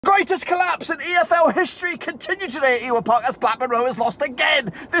Greatest collapse in EFL history continued today at Ewood Park as Blackburn Rovers lost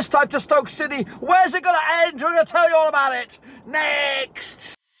again, this time to Stoke City. Where's it going to end? We're going to tell you all about it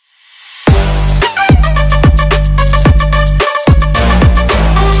next.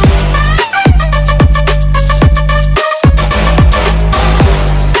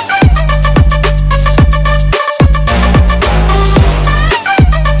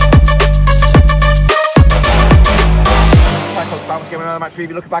 Match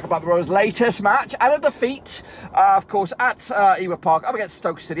review, looking back at Blackburn Rovers' latest match and a defeat, of course, at Ewood Park up against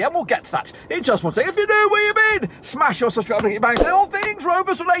Stoke City, and we'll get to that in just one second. If you know where you've been, smash your subscribe button, bang, all things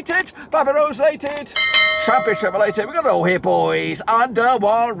Rovers related, Blackburn Rovers related, Championship related. We've got it all here, boys, under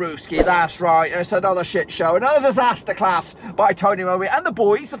one Rooski. That's right, it's another shit show, another disaster class by Tony Mowbray and the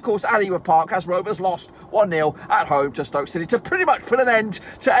boys, of course, at Ewood Park as Rovers lost 1-0 at home to Stoke City to pretty much put an end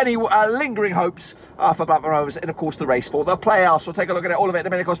to any lingering hopes for Blackburn Rovers in, of course, the race for the playoffs. We'll take a look at it, all of it in a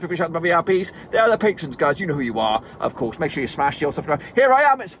minute. Of course, people shout about VIPs. They are the patrons, guys. You know who you are, of course. Make sure you smash your subscribe. Here I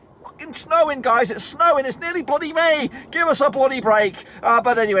am. It's fucking snowing, guys. It's snowing. It's nearly bloody May. Give us a bloody break.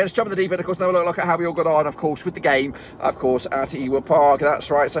 But anyway, let's jump in the deep end. Of course, now we'll look at how we all got on, of course, with the game, of course, at Ewood Park. That's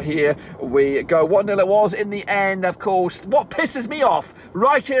right. So here we go. 1-0 it was in the end, of course. What pisses me off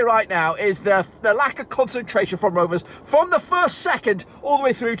right here, right now, is the lack of concentration from Rovers from the first second all the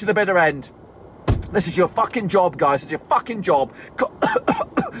way through to the bitter end. This is your fucking job, guys. It's your fucking job.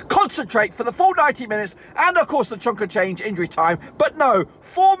 Concentrate for the full 90 minutes and, of course, the chunk of change injury time. But no,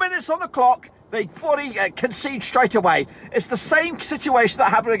 4 minutes on the clock. They fully concede straight away. It's the same situation that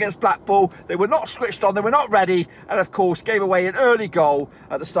happened against Blackpool. They were not switched on, they were not ready, and of course gave away an early goal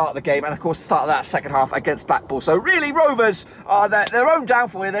at the start of the game, and of course the start of that second half against Blackpool. So really, Rovers are their own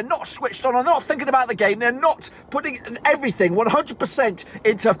downfall here. They're not switched on, they're not thinking about the game, they're not putting everything 100%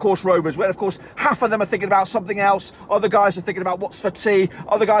 into, of course, Rovers, when of course half of them are thinking about something else, other guys are thinking about what's for tea,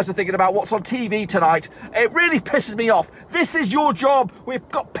 other guys are thinking about what's on TV tonight. It really pisses me off. This is your job. We've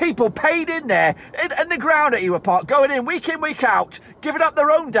got people paid in there in the ground at Ewood Park, going in, week week out, giving up their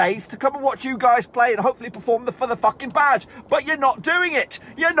own days to come and watch you guys play and hopefully perform for the fucking badge. But you're not doing it.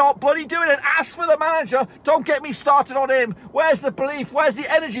 You're not bloody doing it. As for the manager, don't get me started on him. Where's the belief? Where's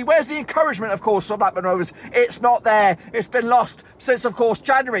the energy? Where's the encouragement, of course, from Blackburn Rovers? It's not there. It's been lost since, of course,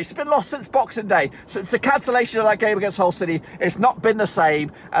 January. It's been lost since Boxing Day. Since the cancellation of that game against Hull City, it's not been the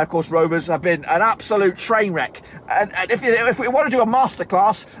same. And, of course, Rovers have been an absolute train wreck. And if we want to do a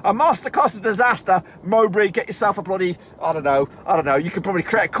masterclass is disaster. Mowbray, get yourself a bloody, I don't know, you could probably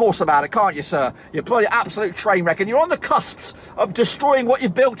create a course about it, can't you, sir? You're bloody absolute train wreck, and you're on the cusps of destroying what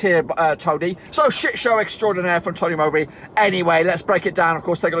you've built here, Tony. So, shit show extraordinaire from Tony Mowbray. Anyway, let's break it down, of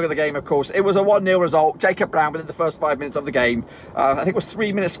course, take a look at the game, of course. It was a 1-0 result. Jacob Brown within the first 5 minutes of the game. I think it was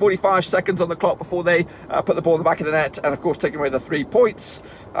 3 minutes 45 seconds on the clock before they put the ball in the back of the net, and of course taking away the 3 points.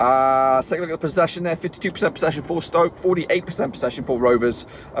 Let's take a look at the possession there. 52% possession for Stoke, 48% possession for Rovers.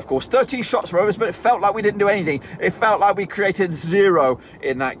 Of course, 13 shots for Rovers, but it felt like we didn't do anything. It felt like we created 0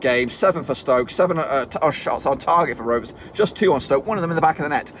 in that game. 7 for Stoke, 7 shots on target for Rovers, just 2 on Stoke, 1 of them in the back of the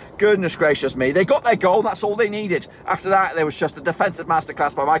net. Goodness gracious me. They got their goal, that's all they needed. After that, there was just a defensive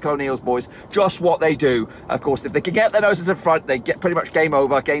masterclass by Michael O'Neill's boys, just what they do. Of course, if they can get their noses in front, they get pretty much game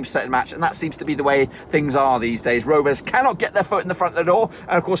over, game set and match, and that seems to be the way things are these days. Rovers cannot get their foot in the front of the door,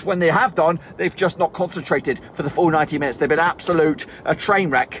 and of course, when they have done, they've just not concentrated for the full 90 minutes. They've been absolute train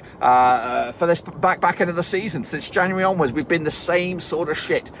wreck for this back end of the season. Since January onwards, we've been the same sort of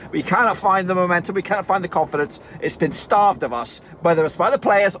shit. We cannot find the momentum, we cannot find the confidence. It's been starved of us, whether it's by the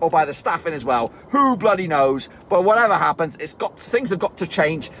players or by the staffing as well. Who bloody knows? But whatever happens, things have got to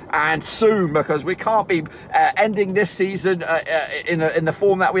change, and soon, because we can't be ending this season in the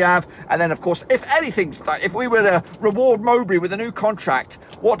form that we have. And then, of course, if anything, if we were to reward Mowbray with a new contract,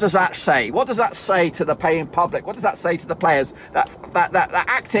 what does that say? What does that say to the paying public? What does that say to the players that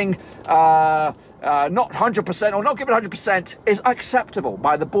acting not 100% or not giving 100% is acceptable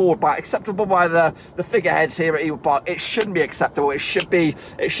by the board, acceptable by the figureheads here at Ewood Park? It shouldn't be acceptable. It should be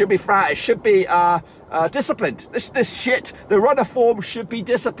frat. It should be disciplined. This shit, the run of form should be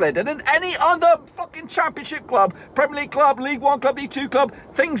disciplined. And in any other fucking championship club, Premier League club, League One club, League Two club,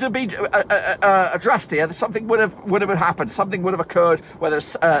 things would be addressed here. Something would have happened. Something would have occurred. Whether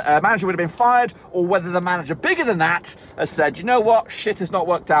a manager would have been fired, or whether the manager bigger than that has said, you know what, shit has not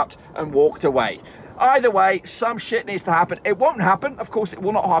worked out, and walked away. Either way, some shit needs to happen. It won't happen. Of course, it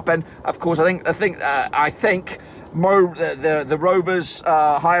will not happen. Of course, I think the Rovers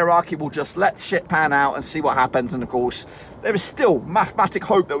hierarchy will just let shit pan out and see what happens. And of course, there is still mathematic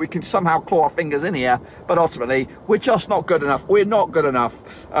hope that we can somehow claw our fingers in here. But ultimately, we're just not good enough. We're not good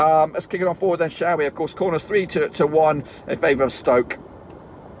enough. Let's kick it on forward then, shall we? Of course, corners 3-1 in favour of Stoke.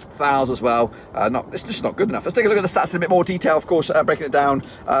 fouls as well. It's just not good enough. Let's take a look at the stats in a bit more detail, of course, breaking it down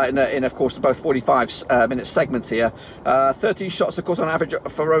in of course, both 45-minute segments here. 13 shots, of course, on average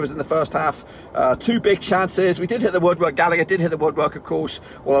for Rovers in the first half. 2 big chances. We did hit the woodwork. Gallagher did hit the woodwork, of course.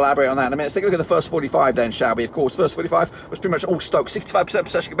 We'll elaborate on that in a minute. Let's take a look at the first 45 then, shall we? Of course, first 45 was pretty much all Stoke. 65%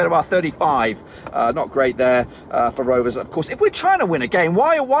 possession compared to our 35. Not great there for Rovers. Of course, if we're trying to win a game,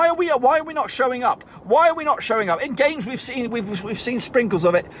 why are we not showing up? Why are we not showing up? In games we've seen sprinkles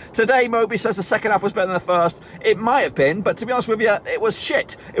of it. Today, Moby says the second half was better than the first. It might have been, but to be honest with you, it was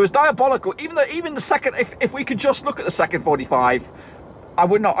shit. It was diabolical. Even the second, if we could just look at the second 45, I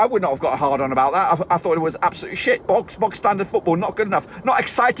would not have got hard on about that. I thought it was absolutely shit. Box standard football, not good enough, not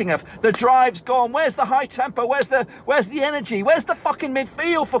exciting enough. The drive's gone. Where's the high tempo? Where's the energy? Where's the fucking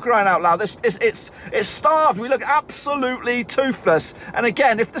midfield, for crying out loud? It's starved. We look absolutely toothless. And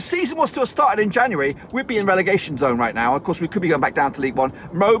again, if the season was to have started in January, we'd be in relegation zone right now. Of course, we could be going back down to League One.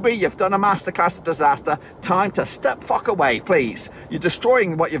 Moby, you've done a masterclass of disaster. Time to step fuck away, please. You're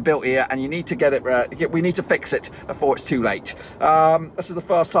destroying what you've built here, and you need to get it. We need to fix it before it's too late. This is the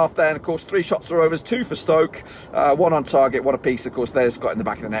first half then. Of course, 3 shots for Rovers, 2 for Stoke, 1 on target, 1 apiece. Of course, theirs got in the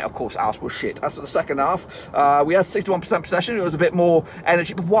back of the net. Of course, ours was shit. As for the second half, we had 61% possession. It was a bit more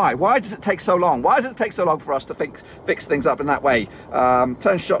energy. But why? Why does it take so long? Why does it take so long for us to fix things up in that way?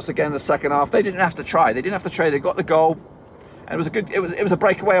 10 shots again in the second half. They didn't have to try. They didn't have to try. They got the goal. And it was a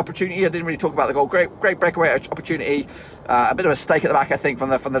breakaway opportunity. I didn't really talk about the goal. Great breakaway opportunity. A bit of a stake at the back, I think, from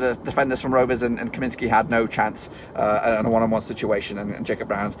the defenders from Rovers, and Kaminsky had no chance in a one-on-one situation. And Jacob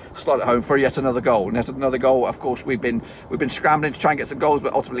Brown slotted it home for yet another goal. And yet another goal. Of course, we've been scrambling to try and get some goals,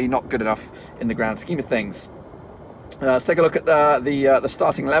 but ultimately not good enough in the grand scheme of things. Let's take a look at the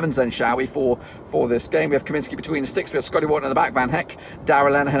starting 11s then, shall we, for this game. We have Kaminsky between the sticks. We have Scotty Wharton at the back, Van Heck,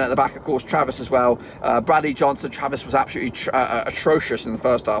 Darrell Lenihan at the back, of course, Travis as well. Bradley Johnson. Travis was absolutely atrocious in the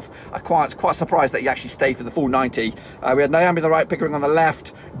first half. I'm quite surprised that he actually stayed for the full 90. We had Naomi on the right, Pickering on the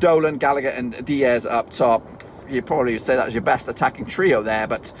left, Dolan, Gallagher and Diaz up top. You probably would say that was your best attacking trio there,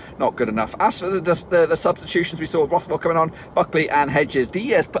 but not good enough. As for the substitutions, we saw Rothwell coming on, Buckley and Hedges.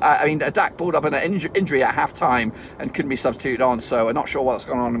 Diaz, Dak pulled up an injury at half-time and couldn't be substituted on, so I'm not sure what's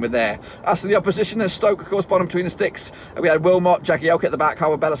going on with there. As for the opposition, there's Stoke, of course, bottom between the sticks. We had Wilmot, Jackie Elk at the back,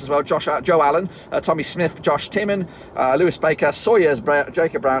 Howard Bellis as well, Joe Allen, Tommy Smith, Josh Timon, Lewis Baker, Sawyers,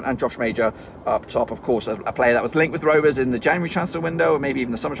 Jacob Brown and Josh Major up top. Of course, a player that was linked with Rovers in the January transfer window, or maybe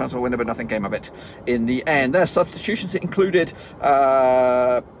even the summer transfer window, but nothing came of it in the end. There's substitutions included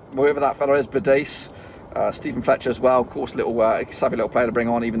whoever that fellow is, Badace, Stephen Fletcher as well, of course, savvy little player to bring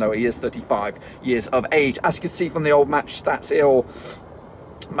on, even though he is 35 years of age. As you can see from the old match stats here, or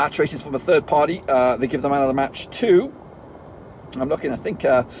match ratings from a third party, they give the man of the match 2. I'm looking, I think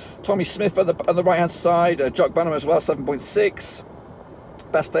Tommy Smith on the right hand side, Jock Bunham as well, 7.6.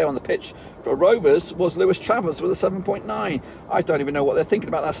 Best player on the pitch for Rovers was Lewis Travers with a 7.9. I don't even know what they're thinking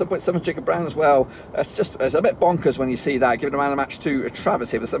about that. 7.7 Jacob Brown as well. It's a bit bonkers when you see that. Giving a man a match to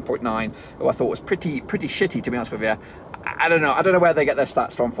Travers here with 7.9, who I thought was pretty shitty, to be honest with you. I don't know where they get their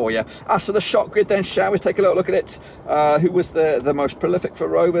stats from for you. As for the shot grid then, shall we take a look at it? Who was the most prolific for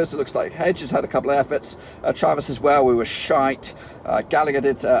Rovers? It looks like Hedges had a couple of efforts. Travis as well, we were shite. Gallagher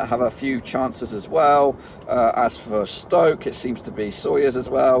did have a few chances as well. As for Stoke, it seems to be Sawyers as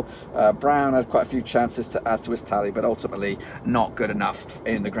well. Brown had quite a few chances to add to his tally, but ultimately not good enough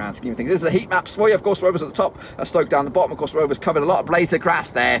in the grand scheme of things. This is the heat maps for you. Of course, Rovers at the top, Stoke down the bottom. Of course, Rovers covered a lot of blades of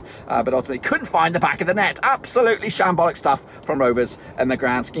grass there, but ultimately couldn't find the back of the net. Absolutely shambolic stuff from Rovers in the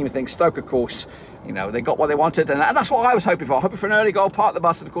grand scheme of things. Stoke, of course, you know, they got what they wanted, and that's what I was hoping for. Hoping for an early goal, park the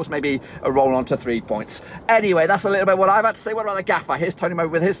bus, and of course maybe a roll on to 3 points. Anyway, that's a little bit what I've had to say. What about the gaffer? Here's Tony Moby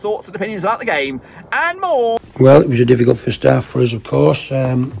with his thoughts and opinions about the game and more. Well, it was a difficult first half for us, of course.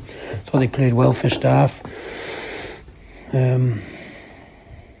 Thought they played well first half. Thought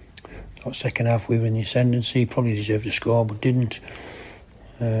second half we were in the ascendancy, probably deserved to score but didn't.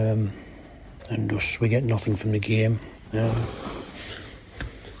 And thus we get nothing from the game.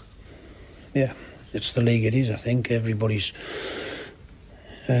 Yeah, it's the league it is, I think. Everybody's...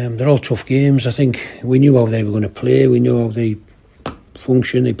 they're all tough games. I think we knew how they were going to play. We knew how they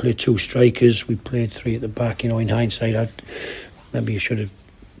function. They played 2 strikers. We played 3 at the back. You know, in hindsight, maybe should have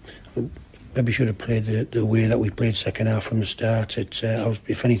played the way that we played second half from the start. I was,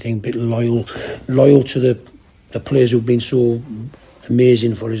 if anything, a bit loyal to the players who've been so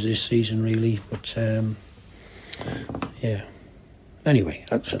amazing for us this season, really. But yeah. Anyway,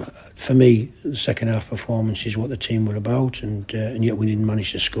 for me, the second half performance is what the team were about, and yet we didn't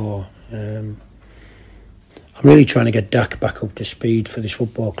manage to score. I'm really trying to get Dak back up to speed for this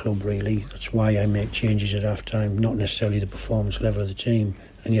football club, really. That's why I make changes at half time, not necessarily the performance level of the team.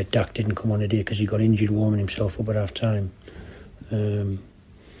 and yet Dak didn't come on today because he got injured warming himself up at half time.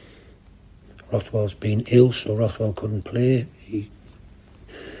 Rothwell's been ill, so Rothwell couldn't play. He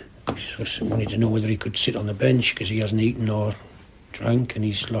just wanted to know whether he could sit on the bench because he hasn't eaten or drank, and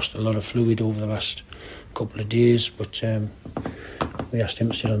he's lost a lot of fluid over the last couple of days. But we asked him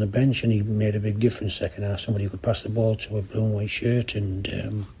to sit on the bench, and he made a big difference second half. Somebody who could pass the ball to a blue and white shirt,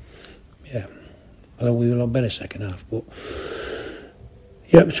 and yeah, I thought we were a lot better second half. But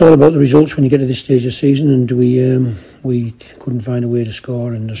yeah, it's all about the results when you get to this stage of the season, and we couldn't find a way to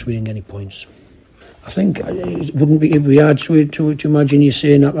score, and just we didn't get any points. I think it wouldn't be if we had to imagine you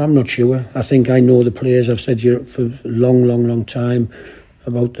saying that. I'm not sure. I think I know the players. I've said here for a long time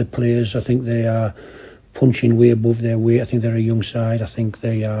about the players. I think they are punching way above their weight. I think they're a young side. I think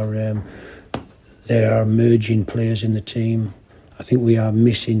they are merging players in the team. I think we are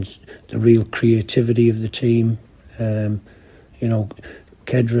missing the real creativity of the team.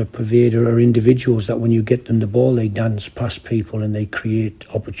 Kedra, Paveda are individuals that when you get them the ball, they dance past people and they create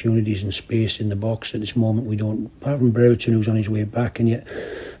opportunities and space in the box. At this moment, we don't, apart from Brereton, who's on his way back, and yet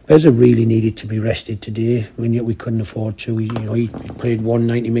Beza really needed to be rested today, and yet we couldn't afford to. He played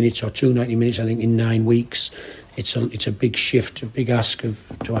 90 minutes or 90 minutes, I think, in 9 weeks. It's a big shift, a big ask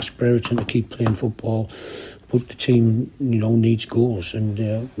to ask Brereton to keep playing football, but the team, needs goals,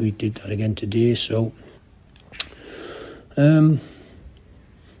 and we did that again today. So.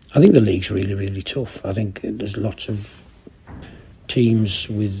 I think the league's really, really tough. I think there's lots of teams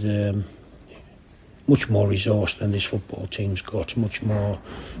with much more resource than this football team's got, much more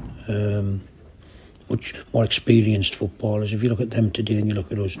experienced footballers. If you look at them today and you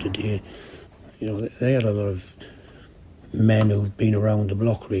look at us today, they are a lot of men who've been around the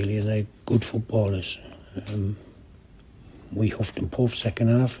block, really, and they're good footballers. We huffed and puffed second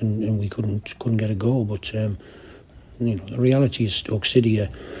half, and we couldn't get a goal, but the reality is Stoke City are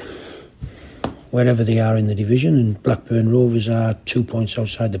wherever they are in the division, and Blackburn Rovers are 2 points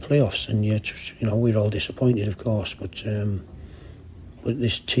outside the playoffs, and yet we're all disappointed, of course. But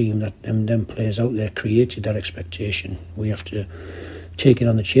this team, that them players out there created that expectation. We have to take it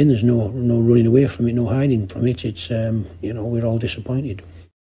on the chin. There's no running away from it, no hiding from it. It's we're all disappointed.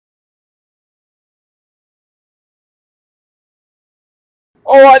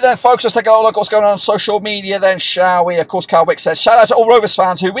 All right then, folks, let's take a look at what's going on social media then, shall we? Of course, Carl Wick says, shout out to all Rovers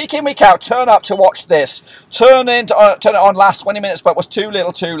fans who week in, week out turn up to watch this. Turn it on last 20 minutes, but was too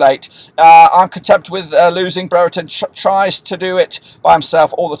little too late. I'm content with losing. Brereton tries to do it by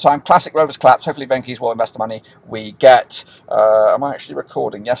himself all the time. Classic Rovers claps. Hopefully Venky's will invest the money we get. Am I actually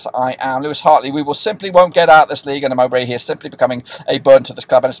recording? Yes, I am. Lewis Hartley, we won't get out of this league, and Mowbray here simply becoming a burden to this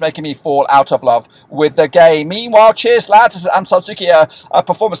club, and it's making me fall out of love with the game. Meanwhile, cheers lads, this is Amsalzuki,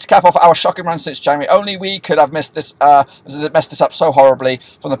 performance to cap off our shocking run since January. Only we could have messed this up so horribly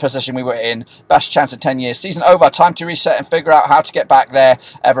from the position we were in. Best chance in 10 years. Season over. Time to reset and figure out how to get back there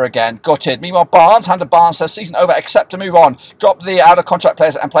ever again. Gutted. Meanwhile, Hunter Barnes says, season over, except to move on. Drop the out-of-contract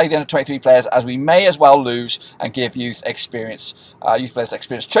players and play the under-23 players, as we may as well lose and give youth players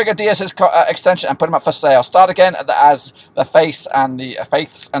experience. Trigger Diaz's extension and put him up for sale. Start again as the faith and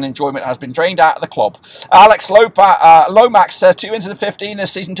enjoyment has been drained out of the club. Alex Lomax says, 2 wins in the 15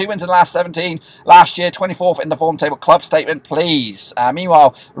 this season, 2 wins in the last 17. Last year, 24th in the form table. Club statement, please.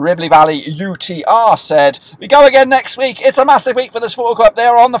 Meanwhile, Ribley Valley UTR said, we go again next week. It's a massive week for this football club.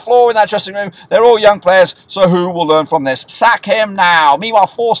 They're on the floor in that dressing room. They're all young players, so who will learn from this? Sack him now. Meanwhile,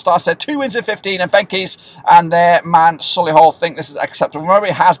 4-star said 2 wins in 15, and Venky's and their man Solihull think this is acceptable.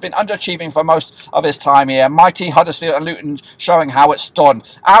 Murray has been underachieving for most of his time here. Mighty Huddersfield and Luton showing how it's done.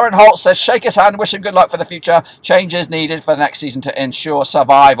 Aaron Holt says, shake his hand, wish him good luck for the future. Changes needed for the next season to ensure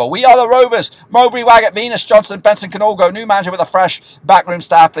survival. We are the Rovers. Mowbray, Waggett, Venus, Johnson, Benson can all go. New manager with a fresh backroom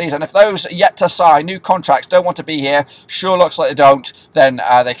staff, please. And if those yet to sign new contracts don't want to be here, sure looks like they don't, then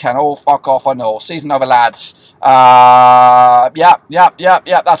they can all fuck off and all. Season over, lads. Yeah.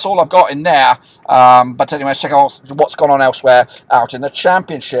 That's all I've got in there. But anyway, let's check out what's gone on elsewhere out in the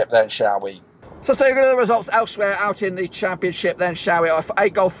Championship then, shall we? So let's take a look at the results elsewhere out in the Championship then, shall we? An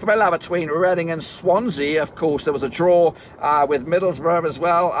 8-goal thriller between Reading and Swansea. Of course, there was a draw with Middlesbrough as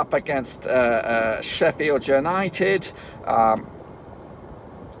well, up against Sheffield United.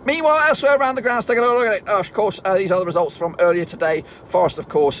 Meanwhile, elsewhere around the grounds, taking a look at it. Of course, these are the results from earlier today. Forest, of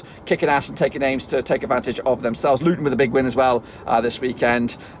course, kicking ass and taking aims to take advantage of themselves. Luton with a big win as well this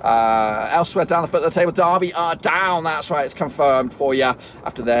weekend. Elsewhere down the foot of the table, Derby are down. That's right, it's confirmed for you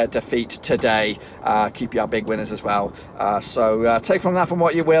after their defeat today. QPR big winners as well. So take from that from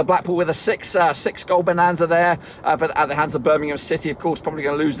what you will. Blackpool with a six-goal bonanza there, but at the hands of Birmingham City, of course, probably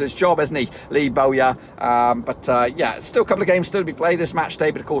going to lose this job, isn't he? Lee Bowyer. Yeah, still a couple of games still to be played this match day,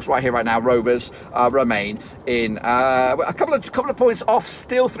 but of course, right here, right now, Rovers remain in a couple of points off,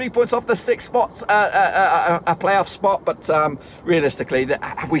 still 3 points off the sixth spot, a playoff spot. But realistically,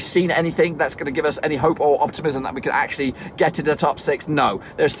 have we seen anything that's going to give us any hope or optimism that we can actually get into the top six? No.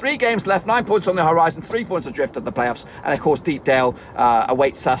 There's 3 games left, 9 points on the horizon, 3 points adrift of the playoffs, and of course, Deepdale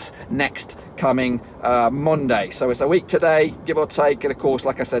awaits us next coming Monday. So it's a week today, give or take, and of course,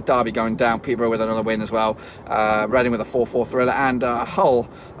 like I said, Derby going down, Peterborough with another win as well, Reading with a 4-4 thriller, and Hull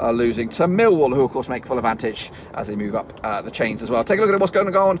losing to Millwall, who of course make full advantage as they move up the chains as well. Take a look at what's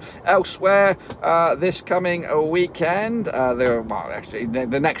going on elsewhere this coming weekend. Actually,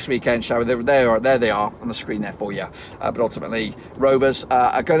 the next weekend, shall we? There they are on the screen there for you. But ultimately, Rovers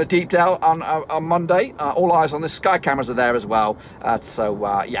are going to Deepdale on Monday. All eyes on the Sky cameras are there as well.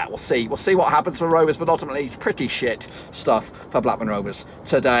 Yeah, we'll see what happens for Rovers, but ultimately pretty shit stuff for Blackburn Rovers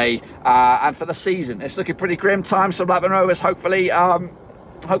today and for the season. It's looking pretty grim times for Blackburn Rovers.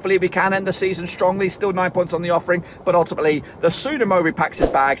 Hopefully we can end the season strongly, still 9 points on the offering, but ultimately the sooner Mowbray packs his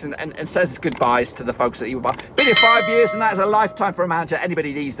bags and says his goodbyes to the folks at Ewood Park. Been here 5 years, and that is a lifetime for a manager,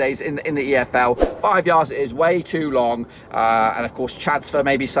 anybody these days in the EFL. 5 years is way too long, and of course chance for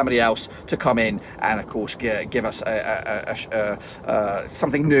maybe somebody else to come in and of course give us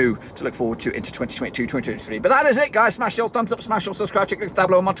something new to look forward to into 2022, 2023. But that is it, guys. Smash your thumbs up, smash your subscribe, check this down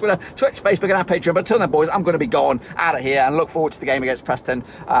below. I'm on Twitter, Twitch, Facebook and our Patreon. But until then, boys, I'm going to be gone out of here and look forward to the game against Preston.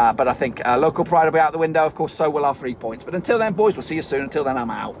 But I think local pride will be out the window. Of course, so will our 3 points. But until then, boys, we'll see you soon. Until then, I'm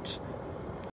out.